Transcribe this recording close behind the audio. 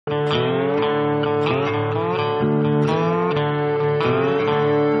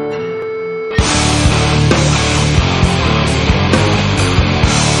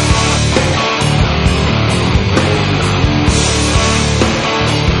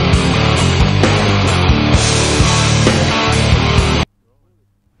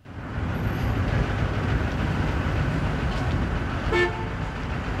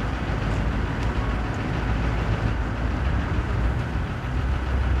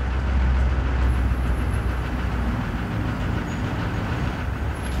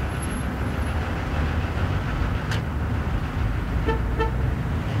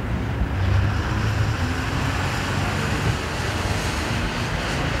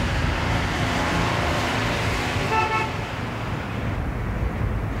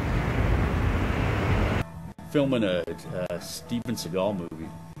filming a Steven Seagal movie.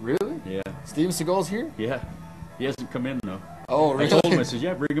 Really? Yeah. Steven Seagal's here? Yeah. He hasn't come in though. Oh, really? I told him, I said,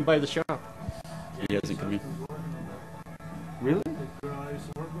 yeah, bring him by the shop. He hasn't come in. Really?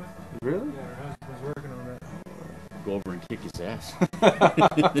 Really? Yeah, her husband's working on that. Go over and kick his ass.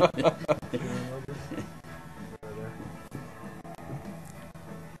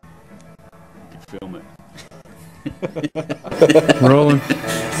 Film it. Rolling.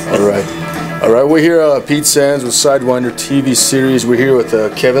 All right. All right, we're here, Pete Sands with Sidewinder TV series. We're here with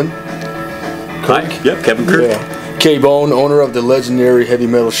Kevin. Kirk. Hi. Yep, Kevin Kirk. Yeah. Kbone, owner of the legendary heavy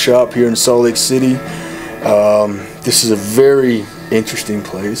metal shop here in Salt Lake City. This is a very interesting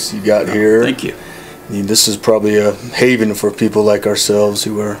place you got here. Thank you. This is probably a haven for people like ourselves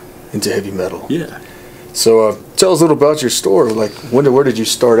who are into heavy metal. Yeah. So tell us a little about your store. Like, where did you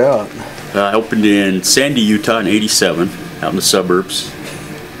start out? I opened in Sandy, Utah in '87, out in the suburbs,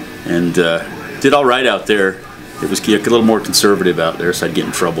 and did all right out there. It was a little more conservative out there, so I'd get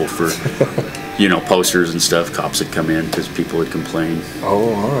in trouble for, you know, posters and stuff. Cops would come in because people would complain.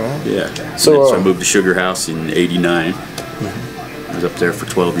 Oh, all right. Yeah. So I moved to Sugar House in '89. I was up there for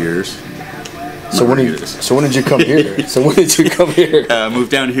 12 years. So when did you come here? So when did you come here?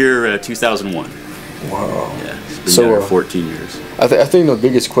 Moved down here 2001. Wow. Yeah. It's been down here 14 years. I think the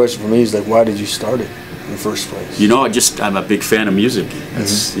biggest question for me is like, why did you start it in the first place? You know, I'm a big fan of music.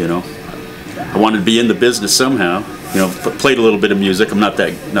 That's, you know, I wanted to be in the business somehow. You know, played a little bit of music. I'm not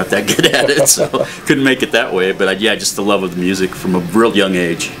that good at it, so couldn't make it that way. But yeah, just the love of the music from a real young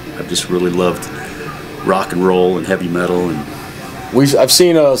age. I've just really loved rock and roll and heavy metal. And I've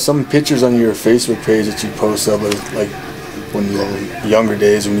seen some pictures on your Facebook page that you post of like when you were younger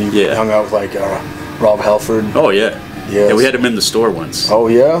days when you hung out with like Rob Halford. Oh yeah. Yes. Yeah, we had him in the store once. Oh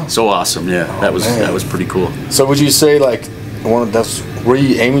yeah. So awesome. Yeah, oh, that was pretty cool. So would you say like were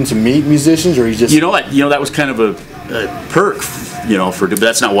you aiming to meet musicians, or you just? You know what? You know, that was kind of a perk. You know, but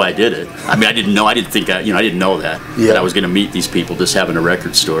that's not why I did it. I mean, I didn't know that that I was going to meet these people just having a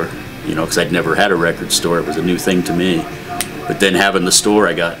record store. You know, because I'd never had a record store. It was a new thing to me. But then having the store,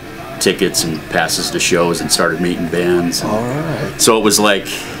 I got tickets and passes to shows and started meeting bands. All right. So it was like,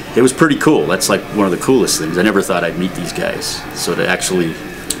 it was pretty cool. That's like one of the coolest things. I never thought I'd meet these guys. So to actually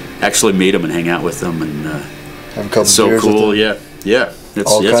meet them and hang out with them and have a couple it's so beers cool. with them. Yeah. It's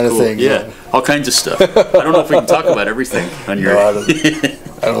all kind of cool. things. Yeah, all kinds of stuff. I don't know if we can talk about everything on your. No,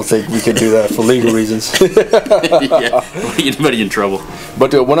 I don't think we can do that for legal reasons. Yeah, get anybody in trouble.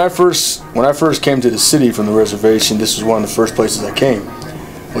 But when I first came to the city from the reservation, this was one of the first places I came.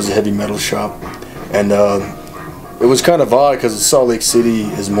 Was a heavy metal shop, and it was kind of odd because Salt Lake City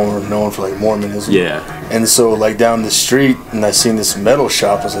is more known for like Mormonism. Yeah. And so like down the street, and I seen this metal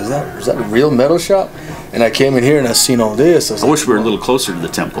shop. I was like, is that a real metal shop? And I came in here and I seen all this. I wish we were a little closer to the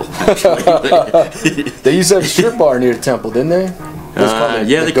temple. They used to have a strip bar near the temple, didn't they?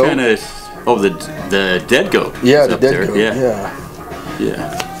 Yeah, they kind of. Oh, the Dead Goat. Yeah, the Dead Goat.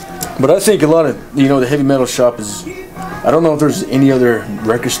 Yeah. But I think a lot of the heavy metal shop is. I don't know if there's any other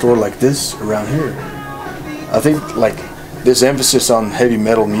record store like this around here. I think like this emphasis on heavy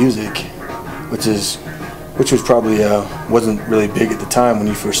metal music, which was probably wasn't really big at the time when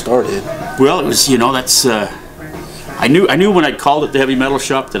you first started. Well, it was, that's I knew when I called it the heavy metal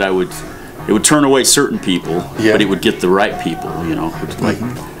shop that it would turn away certain people, but it would get the right people, like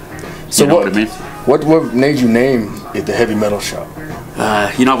so you know what I mean? What made you name it the heavy metal shop?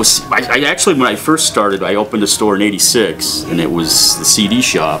 I actually, when I first started, I opened a store in '86, and it was the CD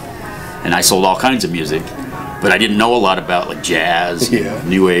shop, and I sold all kinds of music, but I didn't know a lot about like jazz,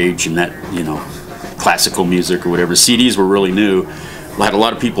 new age, and that classical music or whatever. CDs were really new. I had a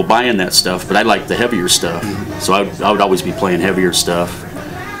lot of people buying that stuff, but I liked the heavier stuff, so I would always be playing heavier stuff,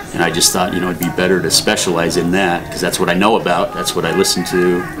 and I just thought it'd be better to specialize in that because that's what I know about. That's what I listen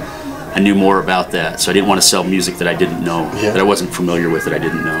to. I knew more about that, so I didn't want to sell music that I didn't know, that I wasn't familiar with, that I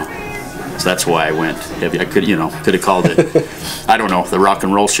didn't know. So that's why I went heavy. I could have called it, I don't know, the rock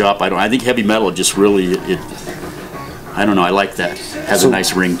and roll shop. I think heavy metal just really, I don't know, I like that. It has a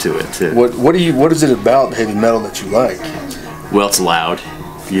nice ring to it too. What is it about heavy metal that you like? Well, it's loud.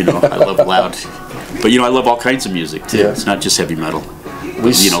 I love loud. But I love all kinds of music too. It's not just heavy metal.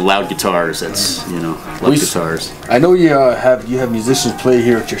 Loud guitars. That's love guitars. I know you have musicians play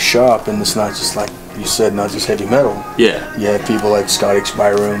here at your shop, and it's not just like you said, not just heavy metal. Yeah. You have people like Scott X.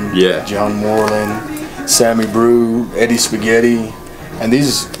 Byram, yeah, John Moreland, Sammy Brew, Eddie Spaghetti, and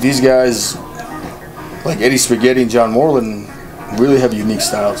these guys like Eddie Spaghetti and John Moreland really have unique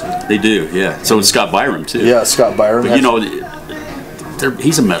styles. They do, yeah. So is Scott Byram too. Yeah, Scott Byram. But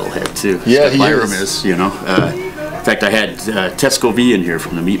he's a metalhead too. Yeah, Scott Byram is. In fact, I had Tesco V in here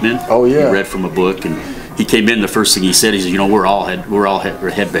from the Meatmen. Oh yeah. He read from a book, and he came in. The first thing he said, he said, "You know, we're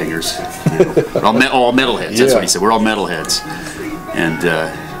headbangers, you know, all metalheads." That's what he said. We're all metalheads, and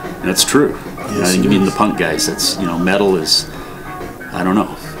that's true. Yes, I think even the punk guys. That's, you know, metal is, I don't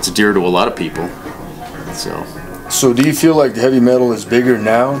know, it's dear to a lot of people. So do you feel like the heavy metal is bigger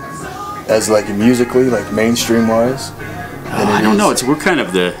now, as like musically, like mainstream wise? I don't know. We're kind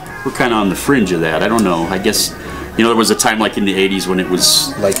of on the fringe of that. I don't know. I guess, you know, there was a time like in the '80s when it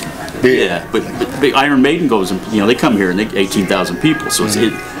was like big. Yeah, but big Iron Maiden goes and, you know, they come here and they 18,000 people. So it's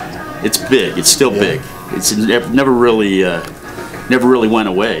big. It's still big. It's never really went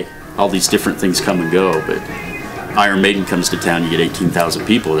away. All these different things come and go, but Iron Maiden comes to town, you get 18,000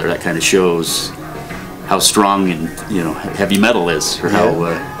 people there. That kind of shows how strong and, you know, heavy metal is, or how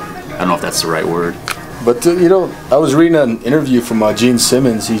I don't know if that's the right word. But you know, I was reading an interview from Gene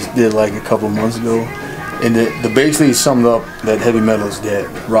Simmons. He did like a couple months ago, and the basically summed up that heavy metal is dead,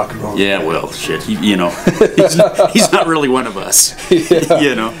 rock and roll. Yeah, well, shit. You know, he's not really one of us.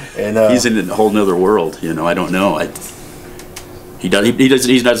 You know, and he's in a whole nother world. You know, I don't know. He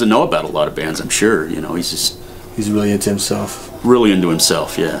doesn't know about a lot of bands, I'm sure. You know, he's really into himself. Really into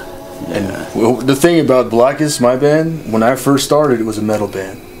himself, yeah. And well, the thing about Blackest, my band, when I first started, it was a metal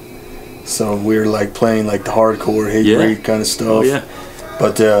band. So we were like playing like the hardcore, hate rate kind of stuff. Oh, yeah.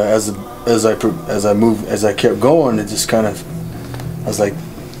 But as I kept going, it just kind of, I was like,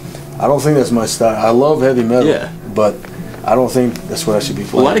 I don't think that's my style. I love heavy metal, but I don't think that's what I should be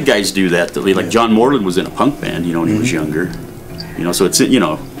playing. A lot of guys do that. Like John Morland was in a punk band, you know, when he was younger. You know, so it's, you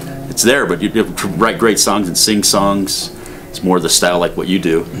know, it's there, but you write great songs and sing songs. It's more the style like what you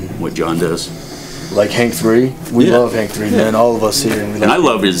do, what John does. Like Hank 3, we love Hank 3, man. All of us here. And I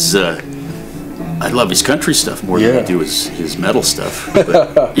love his country stuff more than I do his metal stuff.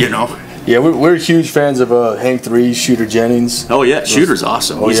 But, you know. Yeah, we're huge fans of Hank 3, Shooter Jennings. Oh yeah, Shooter's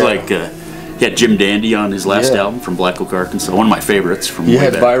awesome. He's like, he had Jim Dandy on his last album from Black Oak, Arkansas. One of my favorites from way back. He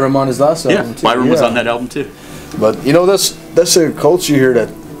had Byram on his last album too. Byram was on that album too. But you know, that's a culture here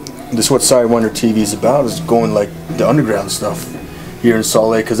that's what Sidewinder TV is about, is going like the underground stuff here in Salt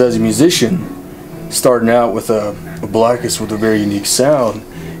Lake. Because as a musician, starting out with a Blackest with a very unique sound,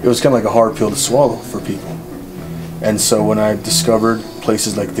 it was kind of like a hard pill to swallow for people. And so when I discovered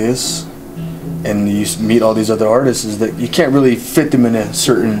places like this, and you meet all these other artists, is that you can't really fit them in a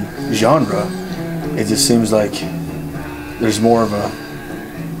certain genre. It just seems like there's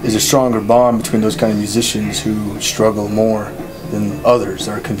a stronger bond between those kind of musicians who struggle more than others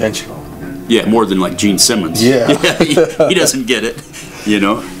that are conventional. Yeah, more than like Gene Simmons. Yeah. He doesn't get it, you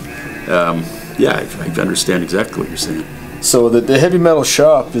know. Yeah, I understand exactly what you're saying. So the heavy metal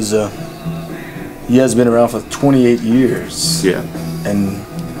shop is he has been around for 28 years. Yeah. And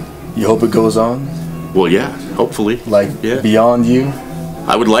you hope it goes on? Well, yeah, hopefully. Like beyond you?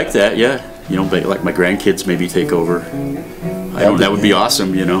 I would like that, yeah. You know, like my grandkids maybe take over. That would be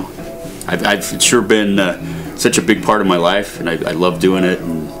awesome, you know. I've sure been such a big part of my life, and I love doing it,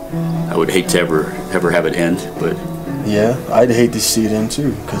 and I would hate to ever have it end, but... Yeah, I'd hate to see it end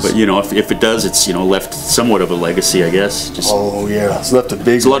too. But you know, if it does, it's, you know, left somewhat of a legacy, I guess. Oh yeah, it's left a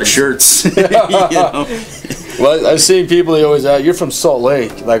big. It's a lot of shirts. You know? Well, I've seen people, they always you're from Salt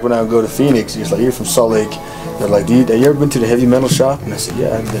Lake. Like when I would go to Phoenix, it's like, you're from Salt Lake. They're like, have you ever been to the heavy metal shop? And I said,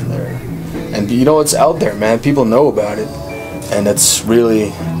 yeah, I've been there. And you know, it's out there, man. People know about it, and it's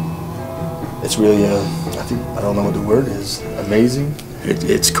really I don't know what the word is. Amazing.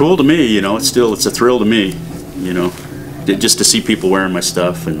 It's cool to me, you know. It's a thrill to me, you know. Just to see people wearing my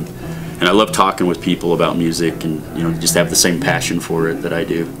stuff, and I love talking with people about music, and you know, just have the same passion for it that I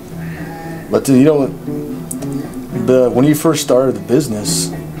do. But you know, when you first started the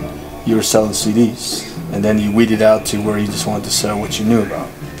business, you were selling CDs, and then you weeded out to where you just wanted to sell what you knew about.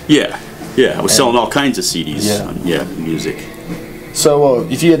 Yeah, I was selling all kinds of CDs. Music. So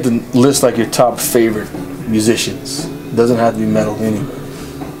if you had to list like your top favorite musicians, it doesn't have to be metal anyway.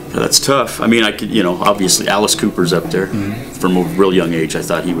 That's tough. I mean, I could, you know, obviously Alice Cooper's up there. From a real young age, I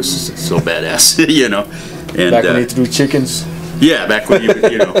thought he was so badass, you know. And back when he threw chickens? Yeah, back when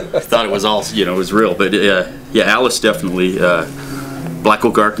you know, thought it was all, you know, it was real. But yeah, Alice definitely. Black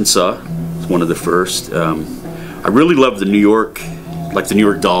Oak, Arkansas was one of the first. I really love the New York, like the New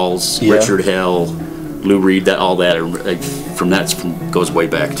York Dolls, Richard Hell, Lou Reed, all that. Goes way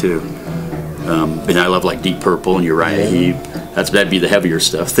back too. And I love like Deep Purple and Uriah Heep. That'd be the heavier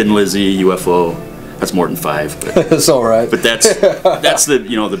stuff. Thin Lizzy, UFO. That's more than 5. But, that's all right. But that's the,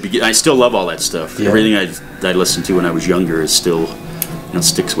 you know, the beginning. I still love all that stuff. Yeah. Everything I listened to when I was younger is still, you know,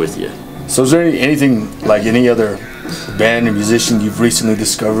 sticks with you. So is there anything like any other band or musician you've recently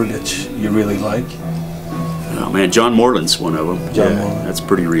discovered that you really like? Oh man, John Morland's one of them. John Morland. That's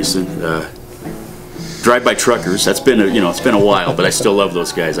pretty recent. Drive-By Truckers. That's been it's been a while, but I still love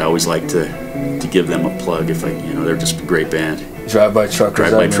those guys. I always like to give them a plug if they're just a great band. Drive-By Truckers.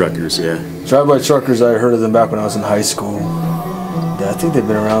 Drive-By Truckers, yeah. Drive-By Truckers. I heard of them back when I was in high school. Yeah, I think they've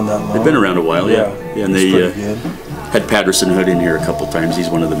been around that long. They've been around a while, yeah. And they had Patterson Hood in here a couple times. He's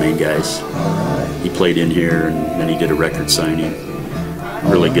one of the main guys. All right. He played in here, and then he did a record signing.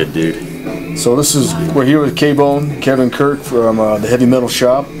 Really good dude. So we're here with Kbone, Kevin Kirk from the Heavy Metal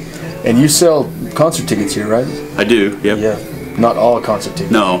Shop, and you sell concert tickets here, right? I do. Yep. Yeah. Not all concert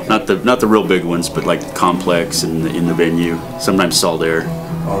tickets. No, not the real big ones, but like Complex and in the venue. Sometimes Soldair.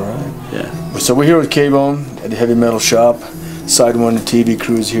 All right. Yeah. So we're here with Kbone at the Heavy Metal Shop. Sidewinder TV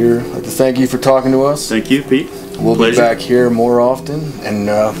Crew is here. I'd like to thank you for talking to us. Thank you, Pete. We'll be back here more often, and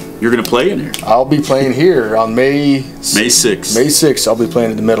you're gonna play in here. I'll be playing here on May 6th. May 6th. I'll be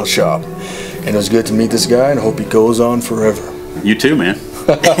playing at the Metal Shop, and it was good to meet this guy, and I hope he goes on forever. You too, man.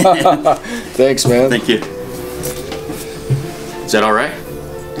 Thanks, man. Thank you. Is that all right?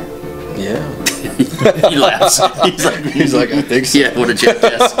 Yeah. He laughs. He's like, I think so. Yeah, what a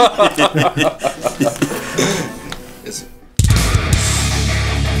jackass.